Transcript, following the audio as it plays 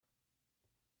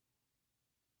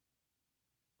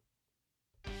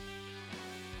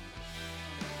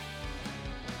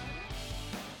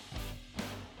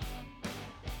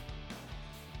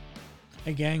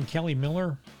Hey gang, Kelly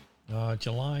Miller,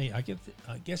 July.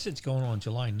 I guess it's going on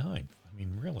July 9th. I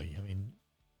mean, really. I mean,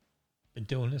 been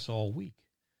doing this all week.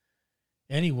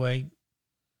 Anyway,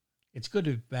 it's good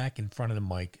to be back in front of the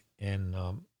mic, and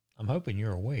I'm hoping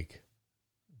you're awake.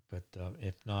 But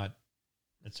if not,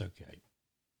 it's okay.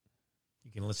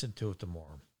 You can listen to it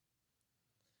tomorrow.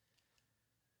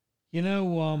 You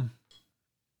know,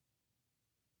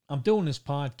 I'm doing this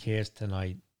podcast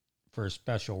tonight for a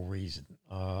special reason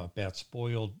about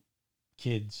spoiled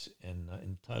kids and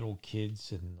entitled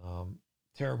kids and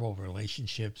terrible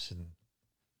relationships and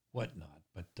whatnot.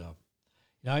 But you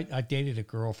know, I dated a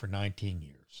girl for 19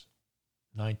 years.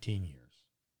 19 years.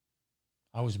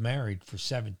 I was married for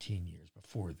 17 years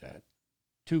before that.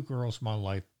 2 girls in my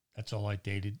life. That's all I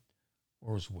dated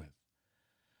or was with.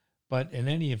 But in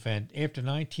any event, after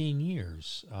 19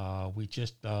 years, we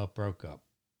just broke up.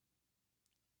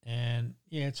 And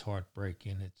yeah, it's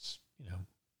heartbreaking. It's, you know,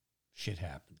 shit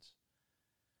happens.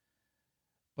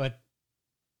 But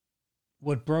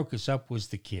what broke us up was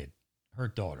the kid, her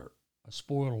daughter, a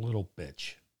spoiled little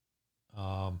bitch.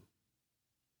 And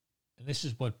this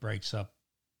is what breaks up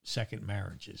second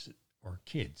marriages or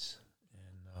kids.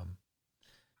 And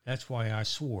that's why I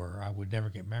swore I would never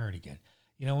get married again.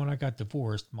 You know, when I got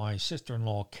divorced, my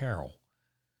sister-in-law, Carol,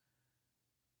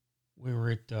 we were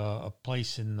at a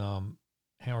place in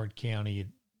Howard County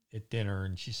at dinner,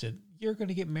 and she said, "You're going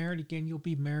to get married again. You'll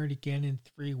be married again in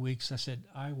 3 weeks." I said,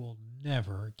 "I will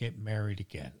never get married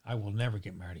again. I will never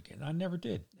get married again." I never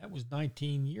did. That was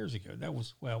 19 years ago. That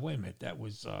was, well, wait a minute. That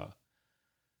was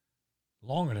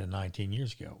longer than 19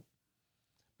 years ago.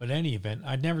 But in any event,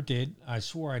 I never did. I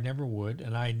swore I never would,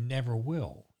 and I never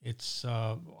will. It's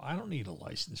I don't need a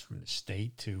license from the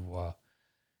state to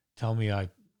tell me I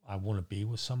want to be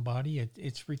with somebody.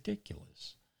 It's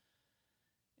ridiculous.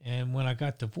 And when I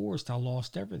got divorced, I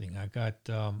lost everything. I got,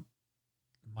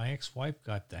 my ex-wife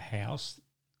got the house,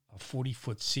 a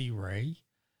 40-foot Sea Ray,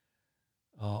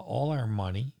 all our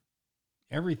money,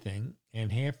 everything,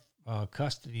 and half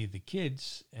custody of the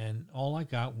kids. And all I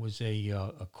got was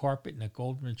a carpet and a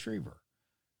golden retriever.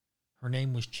 Her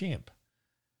name was Champ.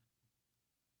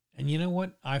 And you know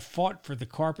what? I fought for the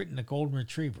carpet and the golden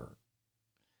retriever.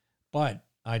 But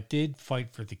I did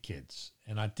fight for the kids.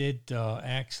 And I did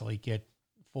actually get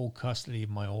full custody of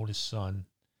my oldest son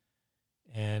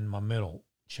and my middle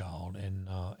child. And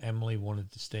Emily wanted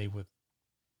to stay with,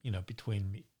 you know,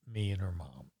 between me and her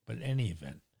mom. But in any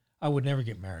event, I would never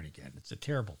get married again. It's a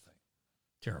terrible thing.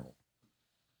 Terrible.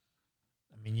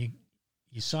 I mean,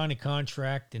 you sign a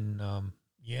contract and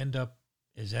you end up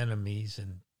as enemies,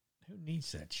 and who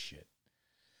needs that shit?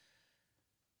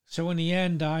 So in the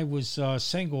end, I was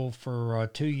single for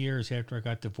 2 years after I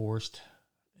got divorced.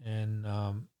 And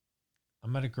I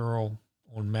met a girl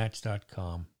on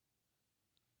Match.com,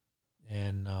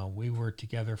 and we were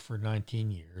together for 19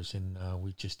 years, and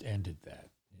we just ended that.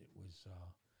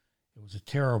 It was a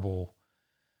terrible.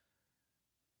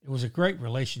 It was a great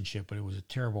relationship, but it was a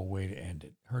terrible way to end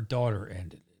it. Her daughter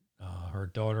ended it. Her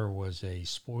daughter was a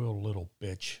spoiled little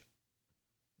bitch,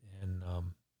 and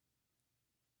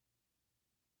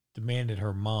demanded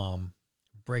her mom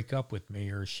break up with me,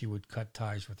 or she would cut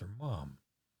ties with her mom.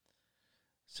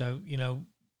 So, you know,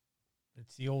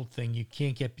 it's the old thing. You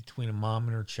can't get between a mom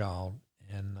and her child.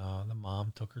 And the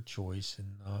mom took her choice,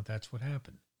 and that's what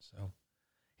happened. So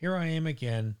here I am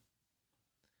again,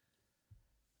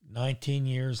 19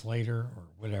 years later or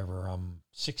whatever. I'm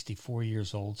 64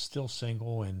 years old, still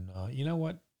single. And you know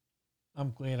what?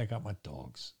 I'm glad I got my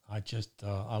dogs. I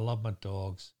love my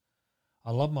dogs.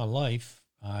 I love my life.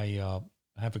 I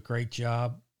have a great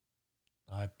job.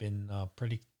 I've been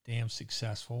pretty damn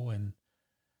successful, and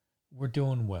we're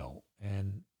doing well,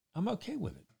 and I'm okay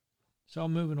with it. So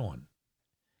I'm moving on.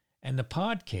 And the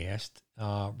podcast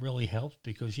really helps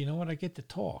because, you know what? I get to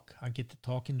talk. I get to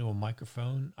talk into a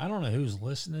microphone. I don't know who's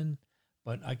listening,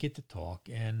 but I get to talk.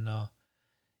 And,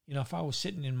 you know, if I was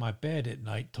sitting in my bed at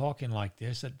night talking like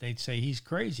this, they'd say he's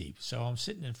crazy. So I'm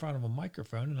sitting in front of a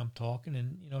microphone and I'm talking,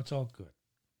 and, you know, it's all good.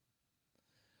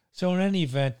 So in any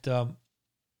event,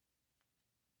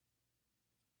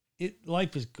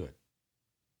 life is good.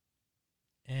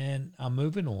 And I'm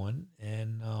moving on,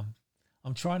 and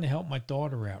I'm trying to help my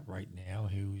daughter out right now,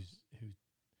 who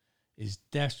is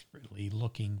desperately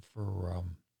looking for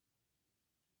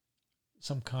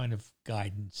some kind of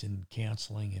guidance and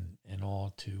counseling and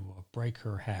all to break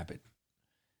her habit.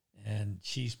 And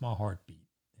she's my heartbeat,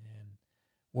 and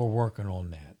we're working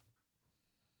on that.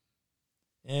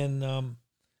 And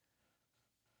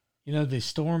you know, the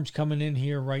storm's coming in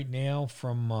here right now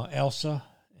from Elsa.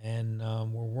 And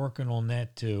we're working on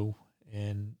that too.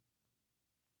 And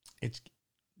it's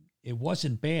it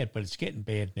wasn't bad, but it's getting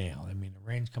bad now. I mean, the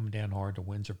rain's coming down hard, the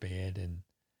winds are bad, and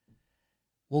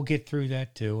we'll get through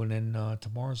that too. And then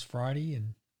tomorrow's Friday,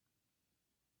 and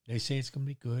they say it's going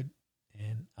to be good.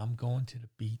 And I'm going to the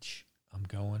beach. I'm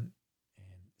going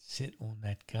and sit on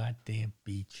that goddamn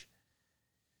beach.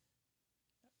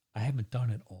 I haven't done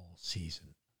it all season.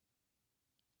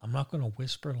 I'm not going to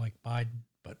whisper like Biden,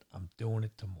 but I'm doing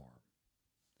it tomorrow.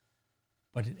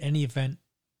 But in any event,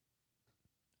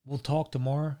 we'll talk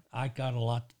tomorrow. I got a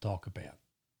lot to talk about.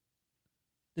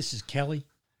 This is Kelly,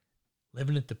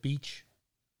 living at the beach.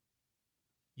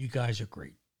 You guys are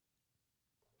great.